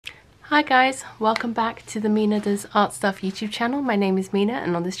Hi guys, welcome back to the Mina Does Art Stuff YouTube channel. My name is Mina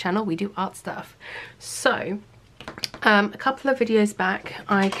and on this channel we do art stuff. So, a couple of videos back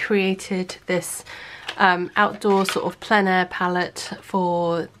I created this outdoor sort of plein air palette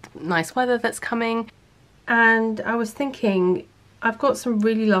for nice weather that's coming. And I was thinking, I've got some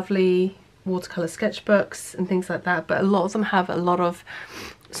really lovely watercolour sketchbooks and things like that, but a lot of them have a lot of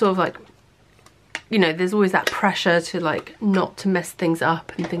sort of like, you know, there's always that pressure to like not to mess things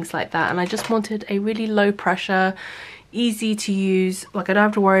up and things like that, and I just wanted a really low pressure, easy to use, like I don't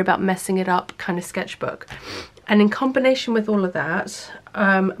have to worry about messing it up kind of sketchbook. And in combination with all of that,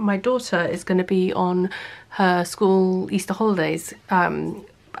 my daughter is going to be on her school Easter holidays.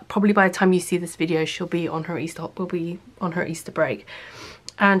 Probably by the time you see this video she'll be on her Easter break,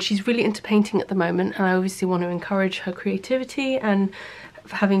 and she's really into painting at the moment, and I obviously want to encourage her creativity and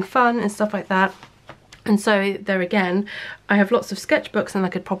having fun and stuff like that. And so there again, I have lots of sketchbooks and I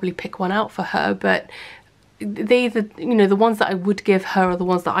could probably pick one out for her, but they, you know, the ones that I would give her are the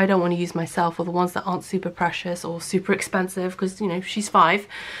ones that I don't want to use myself, or the ones that aren't super precious or super expensive, because, you know, she's 5,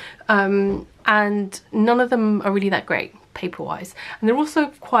 and none of them are really that great paper wise, and they're also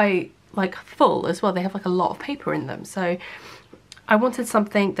quite like full as well. They have like a lot of paper in them, so I wanted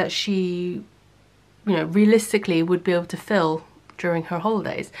something that she, you know, realistically would be able to fill during her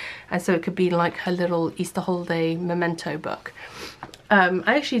holidays, and so it could be like her little Easter holiday memento book. I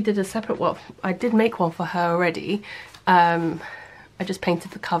actually did a separate one. I did make one for her already. I just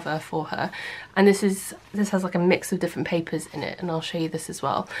painted the cover for her, and this has like a mix of different papers in it, and I'll show you this as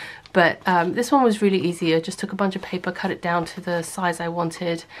well. But this one was really easy. I just took a bunch of paper, cut it down to the size I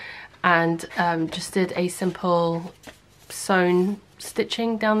wanted, and just did a simple sewn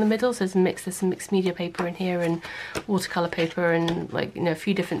stitching down the middle. So there's some mixed media paper in here and watercolor paper and, like, you know, a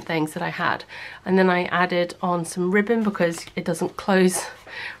few different things that I had, and then I added on some ribbon because it doesn't close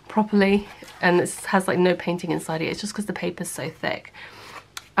properly and it has like no painting inside it. It's just because the paper's so thick.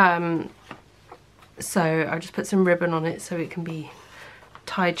 So I just put some ribbon on it so it can be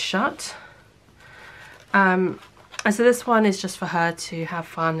tied shut. And so this one is just for her to have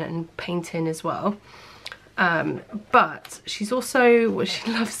fun and paint in as well. But she's also, what she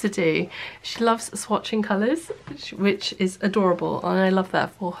loves to do, she loves swatching colours, which is adorable, and I love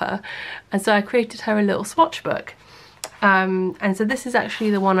that for her. And so I created her a little swatch book. And so this is actually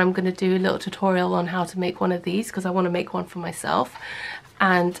the one I'm going to do a little tutorial on how to make one of these, because I want to make one for myself.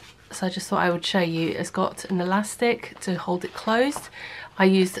 And so I just thought I would show you. It's got an elastic to hold it closed. I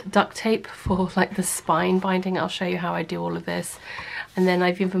used duct tape for like the spine binding. I'll show you how I do all of this. And then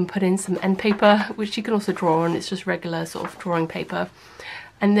I've even put in some end paper, which you can also draw on. It's just regular sort of drawing paper.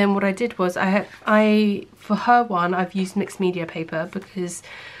 And then what I did was for her one, I've used mixed media paper because,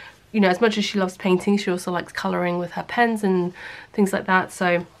 you know, as much as she loves painting, she also likes colouring with her pens and things like that.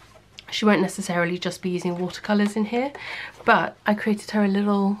 So she won't necessarily just be using watercolours in here, but I created her a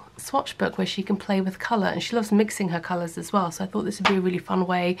little swatch book where she can play with colour, and she loves mixing her colours as well, so I thought this would be a really fun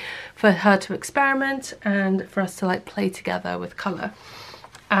way for her to experiment and for us to like play together with colour.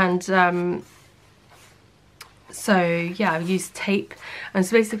 And so yeah, I've used tape, and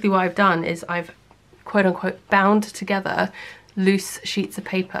so basically what I've done is I've quote unquote bound together loose sheets of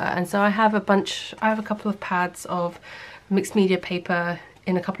paper, and so I have a couple of pads of mixed media paper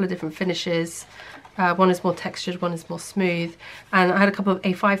in a couple of different finishes. One is more textured, one is more smooth, and I had a couple of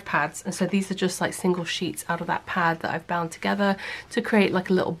A5 pads, and so these are just like single sheets out of that pad that I've bound together to create like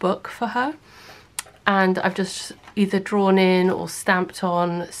a little book for her. And I've just either drawn in or stamped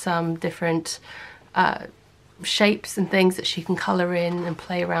on some different shapes and things that she can colour in and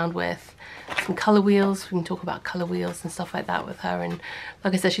play around with. Some colour wheels, we can talk about colour wheels and stuff like that with her, and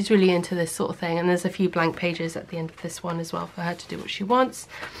like I said, she's really into this sort of thing. And there's a few blank pages at the end of this one as well for her to do what she wants.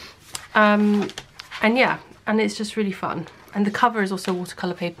 And yeah, and it's just really fun. And the cover is also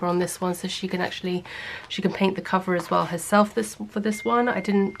watercolour paper on this one, so she can paint the cover as well herself for this one. I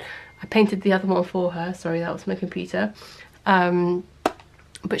painted the other one for her, sorry, that was my computer.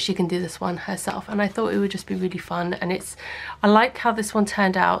 But she can do this one herself, and I thought it would just be really fun. And I like how this one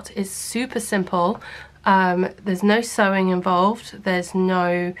turned out. It's super simple. There's no sewing involved. There's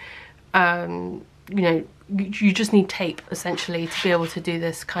no, you know, you just need tape essentially to be able to do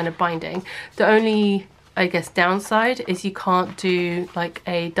this kind of binding. The only, I guess, downside is you can't do like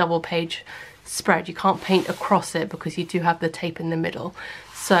a double page spread. You can't paint across it because you do have the tape in the middle.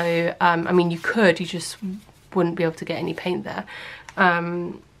 So, I mean, you could, you just wouldn't be able to get any paint there.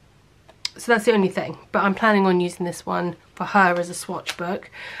 So that's the only thing, but I'm planning on using this one for her as a swatch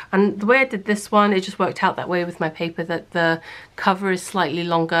book. And the way I did this one, it just worked out that way with my paper, that the cover is slightly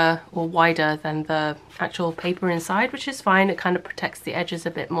longer or wider than the actual paper inside, which is fine. It kind of protects the edges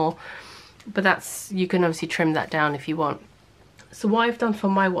a bit more, but that's, you can obviously trim that down if you want. So what I've done for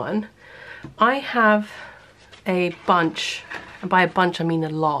my one, I have a bunch, and by a bunch I mean a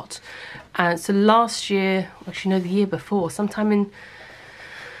lot. And so last year, actually no, the year before, sometime in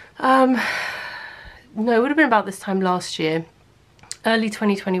no, it would have been about this time last year, early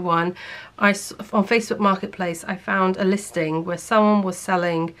 2021, on Facebook Marketplace, I found a listing where someone was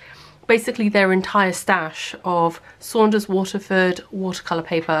selling basically their entire stash of Saunders Waterford watercolor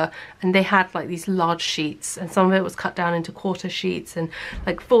paper, and they had like these large sheets, and some of it was cut down into quarter sheets and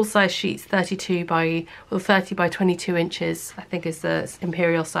like full-size sheets, 30 by 22 inches, I think is the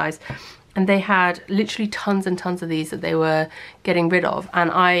imperial size. And they had literally tons and tons of these that they were getting rid of,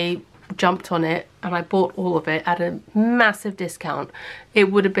 and I jumped on it and I bought all of it at a massive discount. It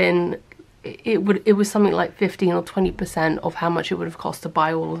would have been, it was something like 15 or 20% of how much it would have cost to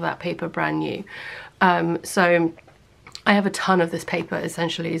buy all of that paper brand new. So I have a ton of this paper,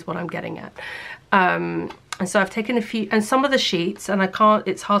 essentially, is what I'm getting at. And so I've taken a few, and some of the sheets, and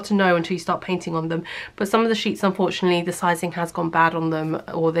it's hard to know until you start painting on them, but some of the sheets, unfortunately, the sizing has gone bad on them,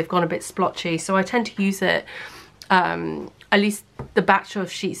 or they've gone a bit splotchy. So I tend to use it, at least the batch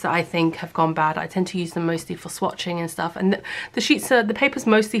of sheets that I think have gone bad, I tend to use them mostly for swatching and stuff. And the paper's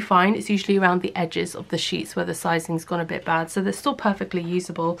mostly fine. It's usually around the edges of the sheets where the sizing's gone a bit bad. So they're still perfectly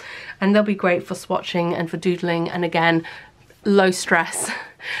usable, and they'll be great for swatching and for doodling. And again, low stress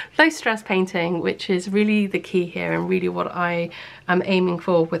painting, which is really the key here, and really what I am aiming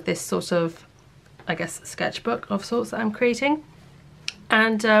for with this sort of, I guess, sketchbook of sorts that I'm creating.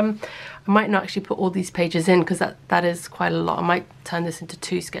 And I might not actually put all these pages in, because that is quite a lot. I might turn this into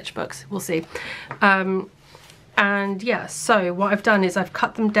 2 sketchbooks, we'll see. And yeah, so what I've done is I've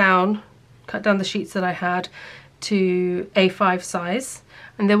cut down the sheets that I had to A5 size.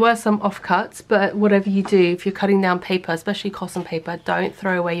 And there were some offcuts, but whatever you do, if you're cutting down paper, especially cotton paper, don't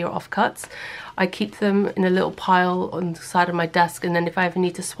throw away your offcuts. I keep them in a little pile on the side of my desk, and then if I ever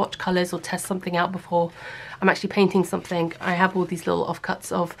need to swatch colours or test something out before I'm actually painting something, I have all these little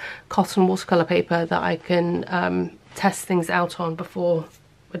offcuts of cotton watercolour paper that I can test things out on before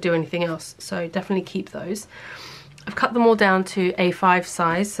I do anything else. So definitely keep those. I've cut them all down to A5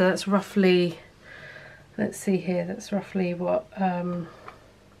 size, so that's roughly, let's see here, that's roughly what,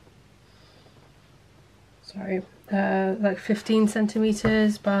 like 15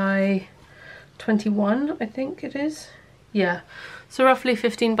 centimeters by 21, I think it is. Yeah, so roughly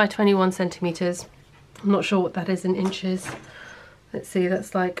 15 by 21 centimeters. I'm not sure what that is in inches. Let's see,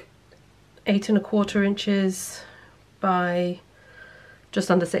 that's like 8 1/4 inches by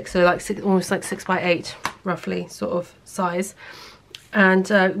just under 6, so like almost like 6 by 8, roughly, sort of size. And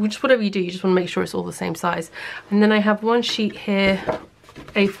just whatever you do, you just want to make sure it's all the same size. And then I have one sheet here,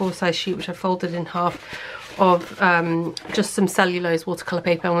 A4 size sheet, which I folded in half, of just some cellulose watercolor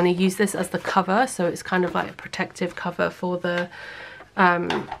paper. I'm going to use this as the cover, so it's kind of like a protective cover for the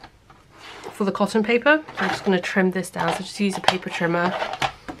cotton paper. I'm just going to trim this down, so just use a paper trimmer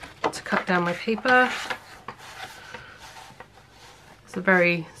to cut down my paper. It's a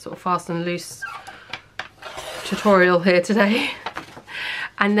very sort of fast and loose tutorial here today.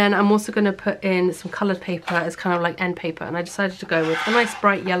 And then I'm also going to put in some coloured paper as kind of like end paper, and I decided to go with a nice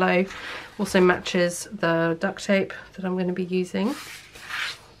bright yellow. Also matches the duct tape that I'm going to be using.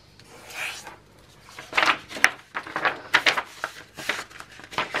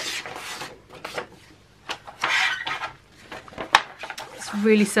 It's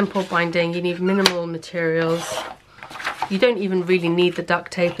really simple binding. You need minimal materials. You don't even really need the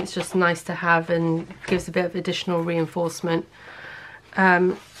duct tape. It's just nice to have and gives a bit of additional reinforcement.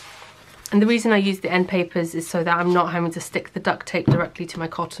 And the reason I use the end papers is so that I'm not having to stick the duct tape directly to my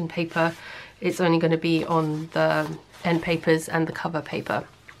cotton paper. It's only going to be on the end papers and the cover paper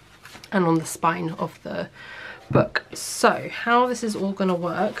and on the spine of the book. So how this is all going to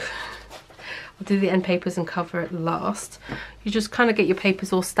work, I'll do the end papers and cover at last. You just kind of get your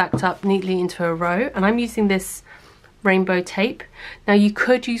papers all stacked up neatly into a row, and I'm using this rainbow tape. Now you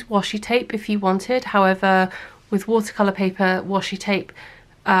could use washi tape if you wanted, however with watercolor paper, washi tape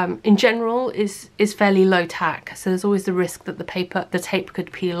in general is fairly low tack, so there's always the risk that the tape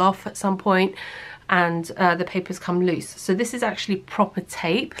could peel off at some point and the papers come loose. So this is actually proper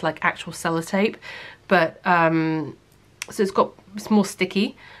tape, like actual sellotape, but so it's more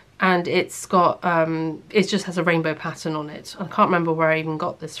sticky, and it's got it just has a rainbow pattern on it. I can't remember where I even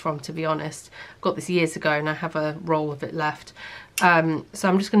got this from, to be honest. I got this years ago and I have a roll of it left. So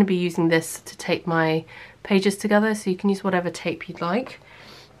I'm just going to be using this to tape my pages together, so you can use whatever tape you'd like.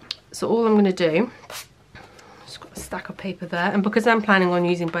 So all I'm going to do, just got a stack of paper there, and because I'm planning on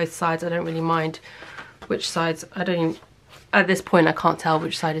using both sides, I don't really mind which sides. I don't even, at this point I can't tell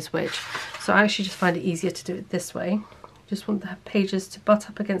which side is which, so I actually just find it easier to do it this way. Just want the pages to butt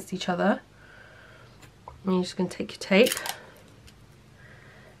up against each other, and you're just going to take your tape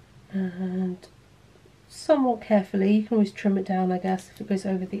and somewhat carefully, you can always trim it down I guess if it goes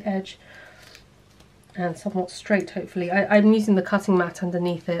over the edge, and somewhat straight hopefully. I'm using the cutting mat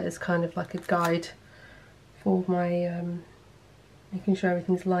underneath it as kind of like a guide for my making sure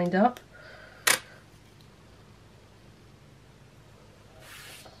everything's lined up.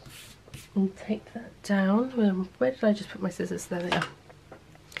 And take that down. Where did I just put my scissors? There they are.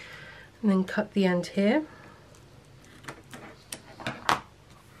 And then cut the end here.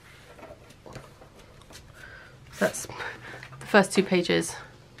 That's the first two pages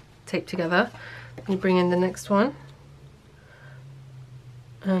taped together. You bring in the next one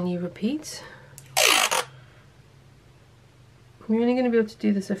and you repeat. You're only going to be able to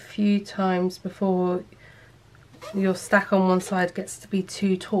do this a few times before your stack on one side gets to be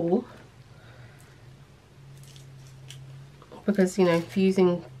too tall, because you know, if you're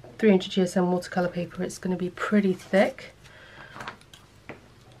using 300 GSM watercolor paper, it's going to be pretty thick.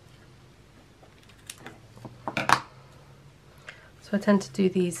 So I tend to do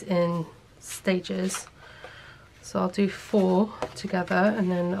these in stages, so I'll do 4 together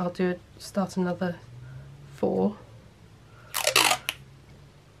and then I'll start another 4.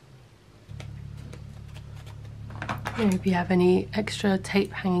 And if you have any extra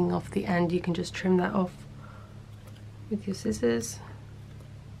tape hanging off the end, you can just trim that off with your scissors,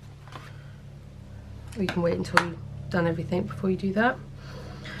 or you can wait until you've done everything before you do that.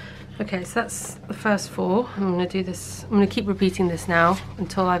 Okay, so that's the first 4. I'm going to do this, I'm going to keep repeating this now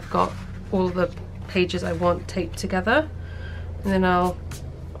until I've got all the pages I want taped together, and then I'm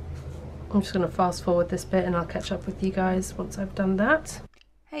just going to fast forward this bit and I'll catch up with you guys once I've done that.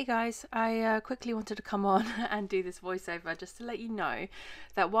 Hey guys, I quickly wanted to come on and do this voiceover just to let you know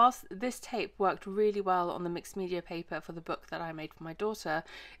that whilst this tape worked really well on the mixed media paper for the book that I made for my daughter,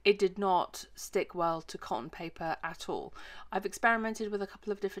 it did not stick well to cotton paper at all. I've experimented with a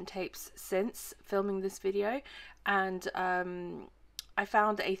couple of different tapes since filming this video, and I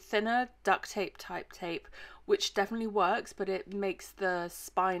found a thinner duct tape type tape which definitely works, but it makes the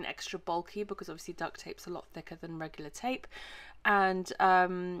spine extra bulky because obviously duct tape's a lot thicker than regular tape. And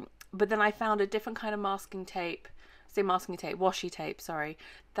but then I found a different kind of washi tape, sorry,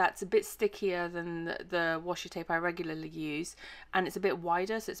 that's a bit stickier than the washi tape I regularly use, and it's a bit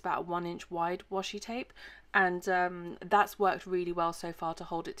wider, so it's about a 1 inch wide washi tape, and that's worked really well so far to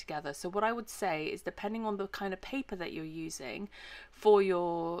hold it together. So what I would say is, depending on the kind of paper that you're using for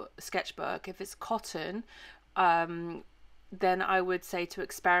your sketchbook, if it's cotton, then I would say to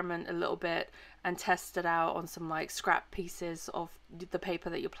experiment a little bit and test it out on some like scrap pieces of the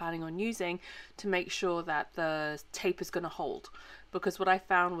paper that you're planning on using to make sure that the tape is going to hold. Because what I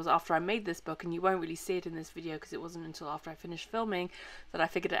found was, after I made this book, and you won't really see it in this video because it wasn't until after I finished filming that I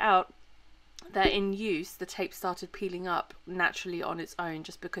figured it out, that in use the tape started peeling up naturally on its own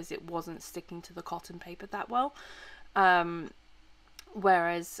just because it wasn't sticking to the cotton paper that well.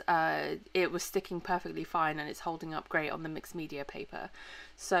 Whereas it was sticking perfectly fine and it's holding up great on the mixed media paper.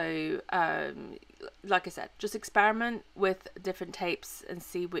 So like I said, just experiment with different tapes and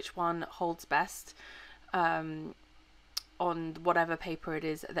see which one holds best on whatever paper it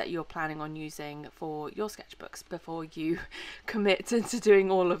is that you're planning on using for your sketchbooks before you commit to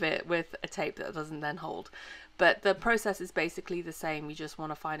doing all of it with a tape that doesn't then hold. But the process is basically the same. You just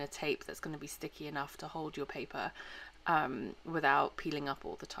want to find a tape that's going to be sticky enough to hold your paper without peeling up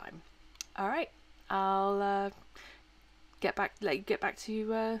all the time. All right, I'll let you get back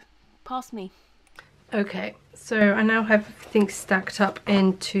to past me. Okay, so I now have things stacked up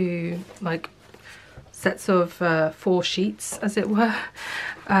into like sets of 4 sheets, as it were.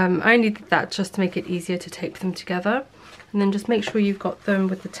 I only did that just to make it easier to tape them together, and then just make sure you've got them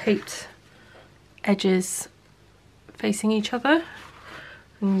with the taped edges facing each other,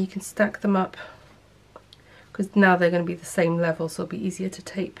 and you can stack them up because now they're going to be the same level, so it'll be easier to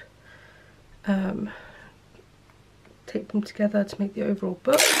tape them together to make the overall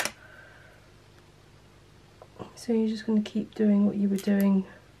book. So you're just going to keep doing what you were doing,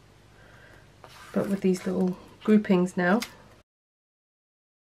 but with these little groupings now.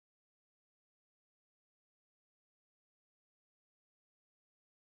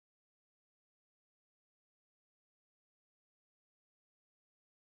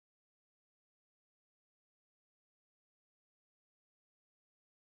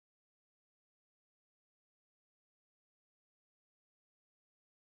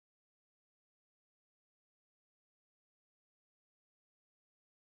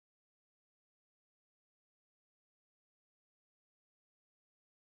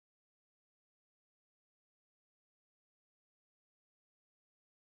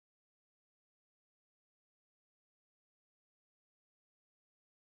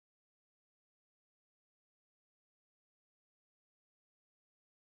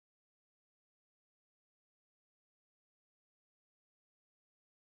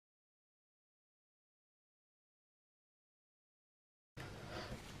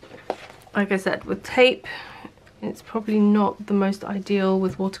 like I said, with tape, it's probably not the most ideal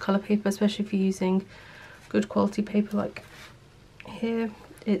with watercolor paper, especially if you're using good quality paper like here.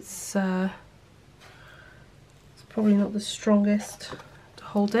 It's probably not the strongest to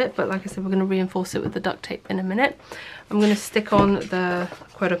hold it, but like I said, we're going to reinforce it with the duct tape in a minute. I'm going to stick on the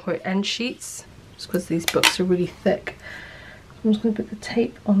quote-unquote end sheets, just because these books are really thick. I'm just going to put the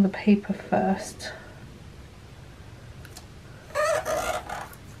tape on the paper first.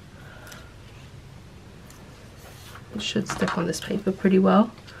 It should stick on this paper pretty well.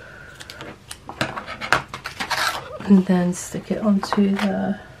 And then stick it onto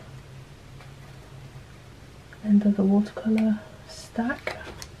the end of the watercolor stack.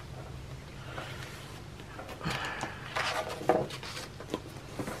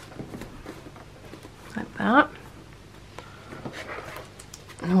 Like that.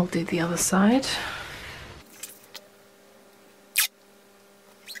 And we'll do the other side.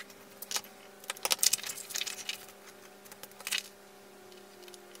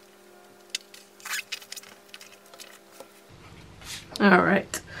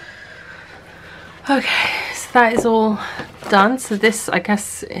 Alright, okay, so that is all done. So this, I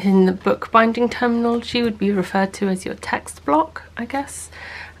guess, in the bookbinding terminology would be referred to as your text block, I guess.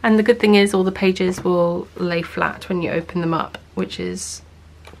 And the good thing is all the pages will lay flat when you open them up, which is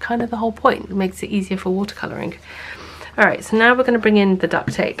kind of the whole point. It makes it easier for watercolouring. Alright, so now we're going to bring in the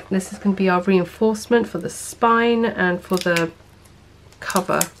duct tape. This is going to be our reinforcement for the spine and for the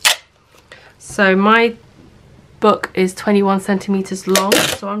cover. So my book is 21 centimeters long,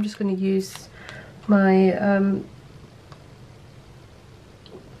 so I'm just going to use my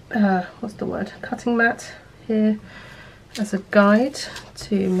what's the word, cutting mat here as a guide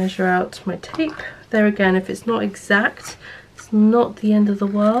to measure out my tape. There again, if it's not exact, it's not the end of the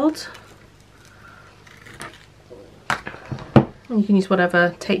world. And you can use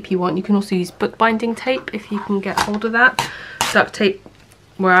whatever tape you want. You can also use bookbinding tape if you can get hold of that. Duct tape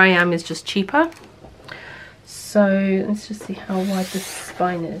where I am is just cheaper. So let's just see how wide this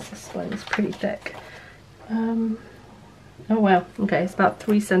spine is. This spine is pretty thick. Oh wow, okay, it's about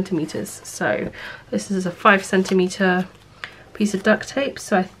 3 centimeters. So this is a 5 centimeter piece of duct tape.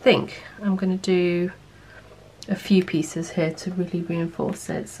 So I think I'm going to do a few pieces here to really reinforce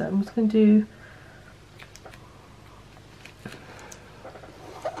it. So I'm just going to do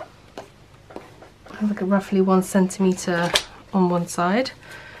like a roughly 1 centimeter on one side,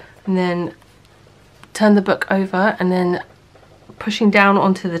 and then turn the book over and then pushing down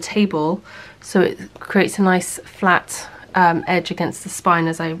onto the table so it creates a nice flat edge against the spine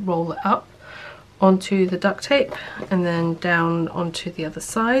as I roll it up onto the duct tape and then down onto the other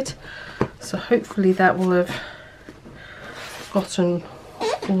side. So hopefully that will have gotten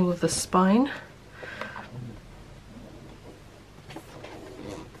all of the spine.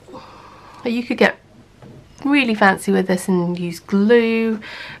 You could get really fancy with this and use glue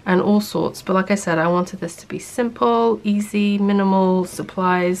and all sorts, but like I said, I wanted this to be simple, easy, minimal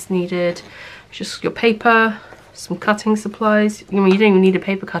supplies needed. Just your paper, some cutting supplies. I mean, you don't even need a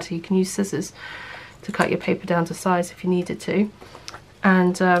paper cutter, you can use scissors to cut your paper down to size if you needed to,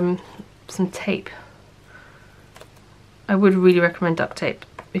 and some tape. I would really recommend duct tape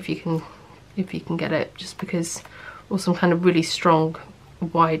if you can get it, just because, or some kind of really strong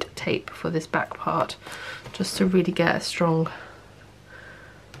wide tape for this back part, just to really get a strong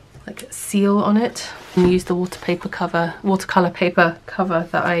like seal on it. And use the watercolor paper cover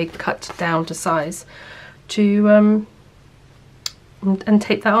that I cut down to size to and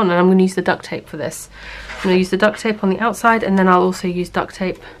tape that on. And I'm going to use the duct tape for this. I'm going to use the duct tape on the outside, and then I'll also use duct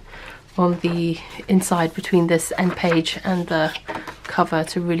tape on the inside between this end page and the cover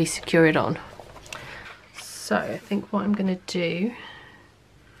to really secure it on. So I think what I'm going to do,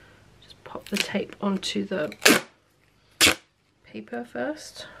 pop the tape onto the paper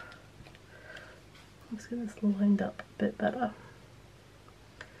first. Let's get this lined up a bit better.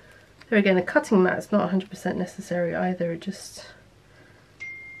 There again, a cutting mat is not 100% necessary either, it just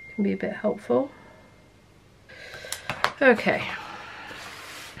can be a bit helpful. Okay.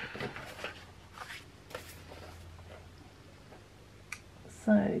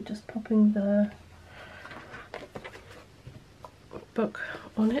 So just popping the book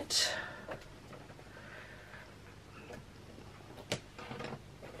on it.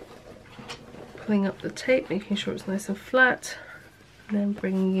 Pulling up the tape, making sure it's nice and flat, and then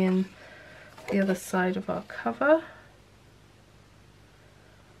bringing in the other side of our cover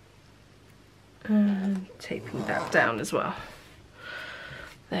and taping that down as well.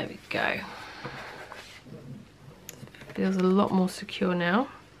 There we go. Feels a lot more secure now.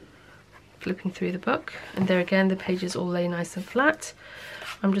 Flipping through the book, and there again the pages all lay nice and flat.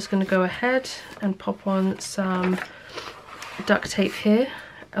 I'm just going to go ahead and pop on some duct tape here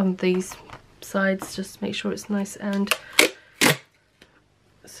on these sides, just to make sure it's nice and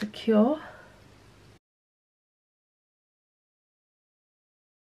secure.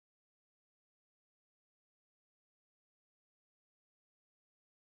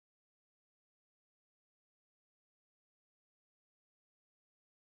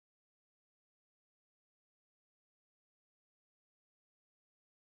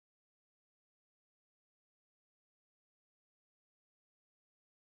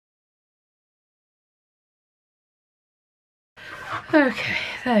 Okay,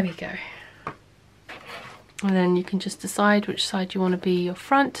 there we go. And then you can just decide which side you want to be your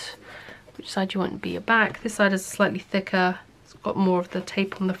front, which side you want to be your back. This side is slightly thicker, it's got more of the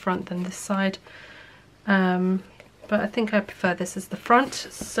tape on the front than this side. But I think I prefer this as the front.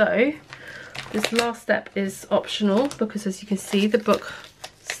 So this last step is optional because, as you can see, the book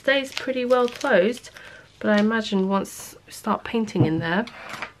stays pretty well closed, but I imagine once we start painting in there,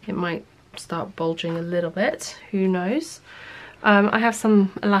 it might start bulging a little bit, who knows. I have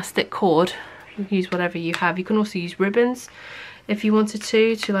some elastic cord. You can use whatever you have. You can also use ribbons if you wanted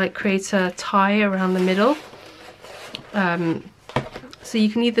to like create a tie around the middle. So you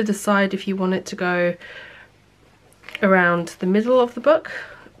can either decide if you want it to go around the middle of the book,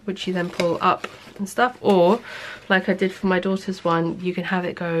 which you then pull up and stuff, or like I did for my daughter's one, you can have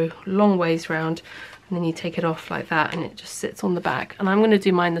it go long ways round and then you take it off like that and it just sits on the back. And I'm going to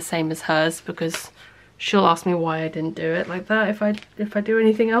do mine the same as hers because she'll ask me why I didn't do it like that if I do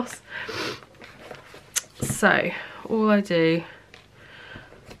anything else. So all I do,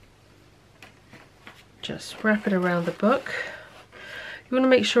 just wrap it around the book. You want to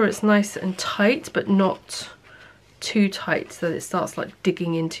make sure it's nice and tight, but not too tight so that it starts like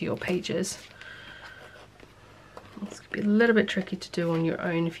digging into your pages. It's going to be a little bit tricky to do on your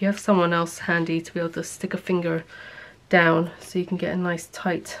own. If you have someone else handy to be able to stick a finger down so you can get a nice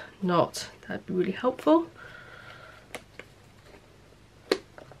tight knot, that'd be really helpful.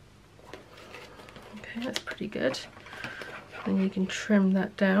 Okay, that's pretty good. Then you can trim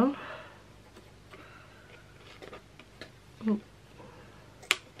that down.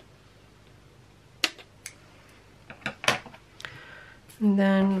 And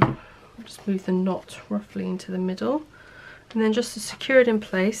then just move the knot roughly into the middle. And then just to secure it in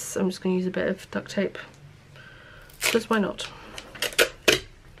place, I'm just going to use a bit of duct tape, because why not?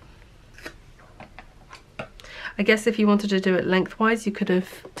 I guess if you wanted to do it lengthwise, you could have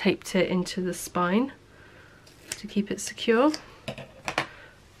taped it into the spine to keep it secure.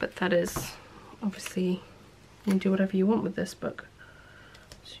 But that is obviously, you can do whatever you want with this book.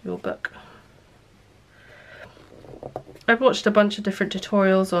 It's your book. I've watched a bunch of different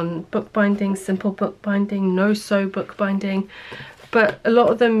tutorials on bookbinding, simple bookbinding, no-sew bookbinding, but a lot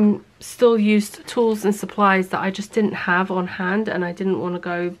of them still used tools and supplies that I just didn't have on hand, and I didn't want to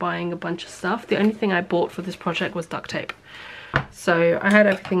go buying a bunch of stuff. The only thing I bought for this project was duct tape. So I had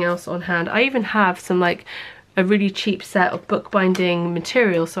everything else on hand. I even have some like a really cheap set of bookbinding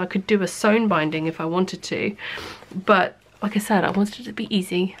material, so I could do a sewn binding if I wanted to. But like I said, I wanted it to be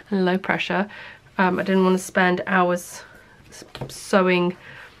easy and low pressure. I didn't want to spend hours sewing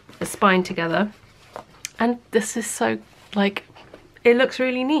the spine together. And this is so, like, it looks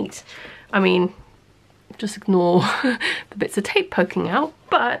really neat. I mean, just ignore the bits of tape poking out,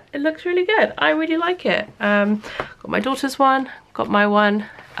 but it looks really good. I really like it. Got my daughter's one, got my one.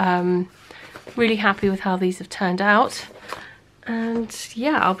 Really happy with how these have turned out. And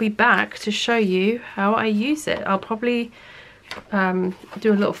yeah, I'll be back to show you how I use it. I'll probably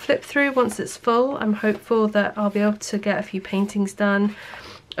do a little flip through once it's full. I'm hopeful that I'll be able to get a few paintings done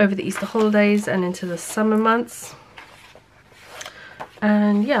over the Easter holidays and into the summer months.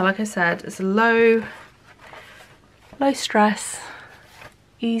 And yeah, like I said, it's a low stress,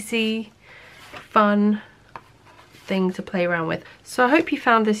 easy, fun thing to play around with. So I hope you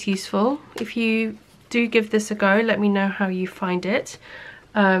found this useful. If you do give this a go, let me know how you find it.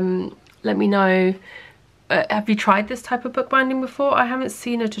 Let me know, have you tried this type of bookbinding before? I haven't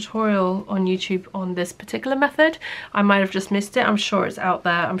seen a tutorial on YouTube on this particular method. I might have just missed it. I'm sure it's out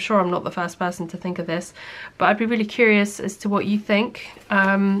there. I'm sure I'm not the first person to think of this, but I'd be really curious as to what you think.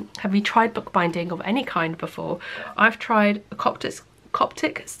 Have you tried bookbinding of any kind before? I've tried a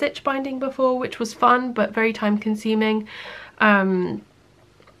Coptic stitch binding before, which was fun but very time consuming.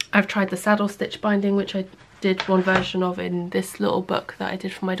 I've tried the saddle stitch binding, which I did one version of in this little book that I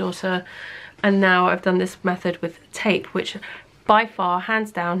did for my daughter. And now I've done this method with tape, which by far,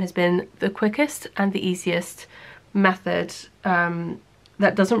 hands down, has been the quickest and the easiest method that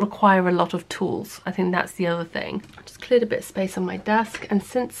that doesn't require a lot of tools. I think that's the other thing. I just cleared a bit of space on my desk, and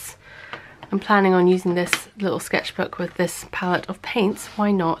since I'm planning on using this little sketchbook with this palette of paints,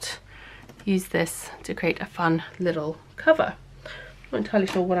 why not use this to create a fun little cover. I'm not entirely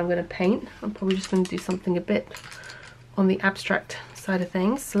sure what I'm going to paint. I'm probably just going to do something a bit on the abstract side of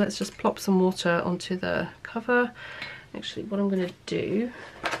things. So let's just plop some water onto the cover. Actually, what I'm going to do,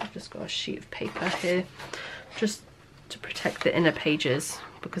 I've just got a sheet of paper here just to protect the inner pages,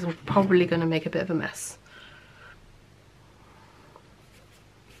 because I'm probably going to make a bit of a mess.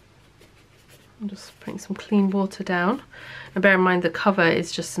 I'm just putting some clean water down. And bear in mind the cover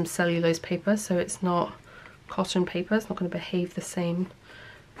is just some cellulose paper, so it's not cotton paper. It's not going to behave the same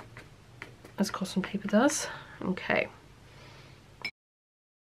as cotton paper does. Okay.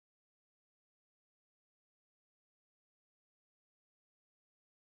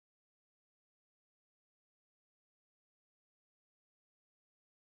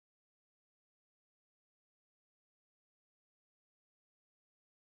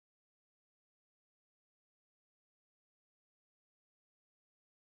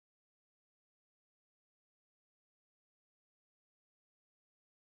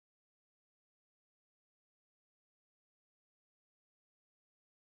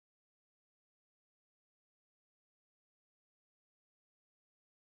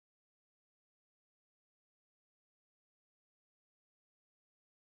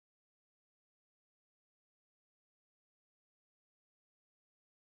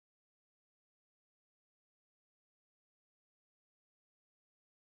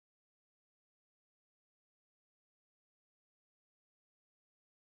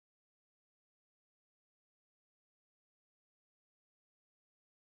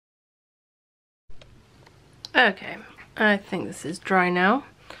 Okay, I think this is dry now.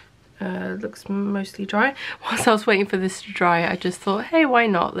 Looks mostly dry. Whilst I was waiting for this to dry, I just thought, hey, why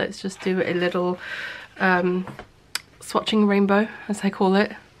not? Let's just do a little swatching rainbow, as I call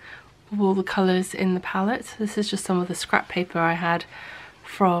it, of all the colours in the palette. This is just some of the scrap paper I had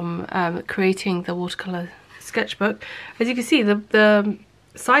from creating the watercolour sketchbook. As you can see, the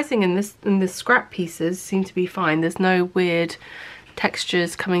sizing in this scrap pieces seem to be fine. There's no weird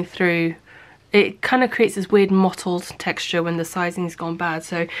textures coming through. It kind of creates this weird mottled texture when the sizing's gone bad,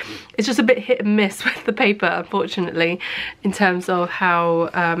 so it's just a bit hit and miss with the paper, unfortunately, in terms of how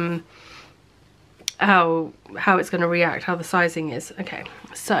it's going to react, how the sizing is. Okay,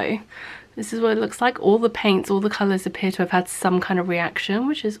 so this is what it looks like. All the paints, all the colours appear to have had some kind of reaction,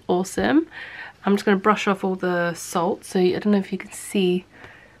 which is awesome. I'm just going to brush off all the salt, so I don't know if you can see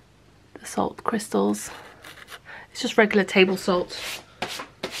the salt crystals. It's just regular table salt.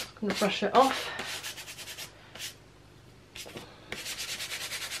 I'm going to brush it off.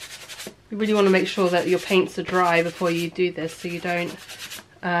 You really want to make sure that your paints are dry before you do this, so you don't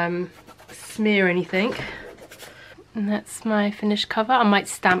smear anything. And that's my finished cover. I might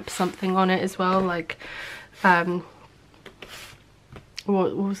stamp something on it as well, like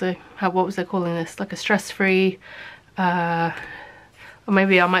what was I calling this? Like a stress-free, or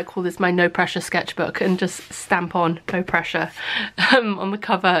maybe I might call this my no pressure sketchbook, and just stamp on no pressure on the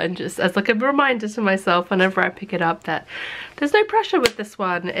cover, and just as like a reminder to myself whenever I pick it up that there's no pressure with this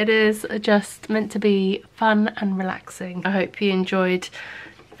one. It is just meant to be fun and relaxing. I hope you enjoyed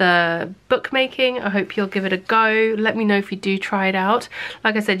the bookmaking. I hope you'll give it a go. Let me know if you do try it out.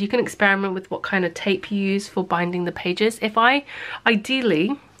 Like I said, you can experiment with what kind of tape you use for binding the pages.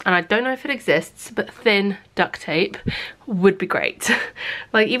 Ideally, and I don't know if it exists, but thin duct tape would be great.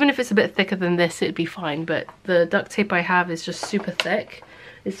 Like, even if it's a bit thicker than this, it'd be fine, but the duct tape I have is just super thick.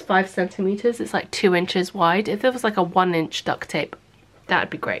 It's 5 centimeters, it's like 2 inches wide. If there was like a 1-inch duct tape,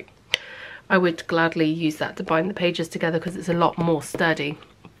 that'd be great. I would gladly use that to bind the pages together because it's a lot more sturdy.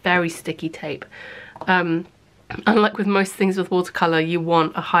 Very sticky tape. Unlike with most things with watercolor, you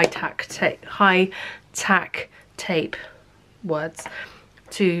want a high tack tape words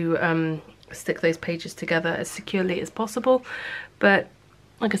to stick those pages together as securely as possible. But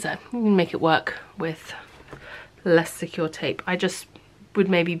like I said, you can make it work with less secure tape. I just would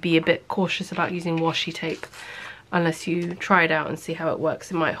maybe be a bit cautious about using washi tape unless you try it out and see how it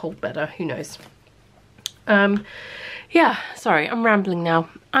works. It might hold better, who knows. Yeah, sorry, I'm rambling now.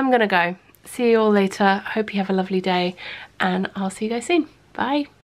 I'm gonna go. See you all later. Hope you have a lovely day, and I'll see you guys soon. Bye.